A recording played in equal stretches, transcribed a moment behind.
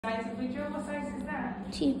What size is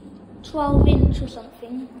that? 12 inch or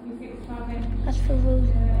something. You think it's 12 inch? That's for Rose.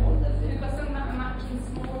 You've got some that are matching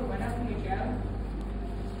smaller one, haven't you, Joe?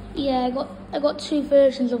 Yeah, I got two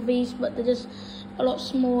versions of these, but they're just a lot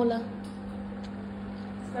smaller.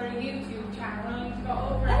 It's got a YouTube channel. You've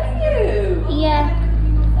got over. Have you? Yeah.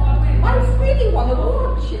 I really want to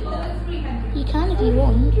watch it. You can if you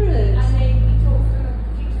want. And then he talks to them,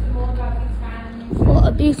 teaches them all about his fans. What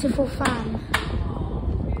a beautiful fan.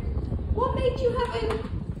 What made you have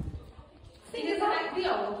him? He doesn't like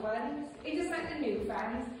the old ones. He doesn't like the new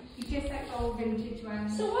fans. He just likes old vintage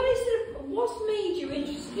ones. So what's made you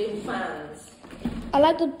interested in fans? I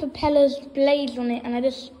like the propellers, blades on it, and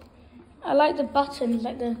I like the buttons,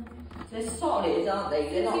 like the. They're solid, aren't they?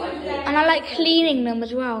 They're not like this. And I like cleaning them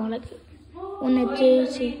as well, like when they're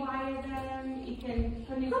dirty. How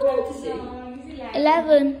old is he?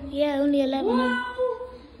 11, yeah, only 11. Wow!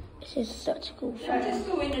 This is such a cool I fan. just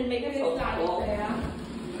go in and make a phone call.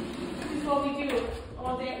 Before we do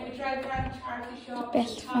all day, we drive around charity shops.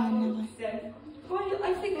 Best fan ever.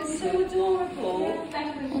 I think it's so adorable.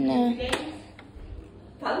 I know.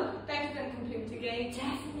 Pardon? Better than computer games.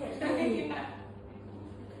 Definitely. Yeah.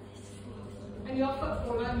 And your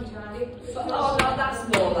football, aren't you, Charlie? Oh no,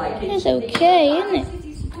 that's more like it. It's okay, isn't it?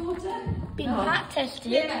 City supporter? Been No. pat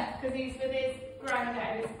tested. Yeah, because he's with his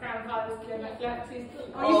granddad, his grandfather's Plymouth.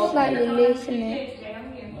 It's slightly loose, isn't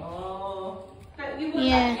it? Oh. But you wouldn't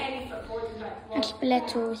Yeah. like any football you like to watch. Xplear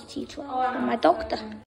Taurus T12 from my doctor.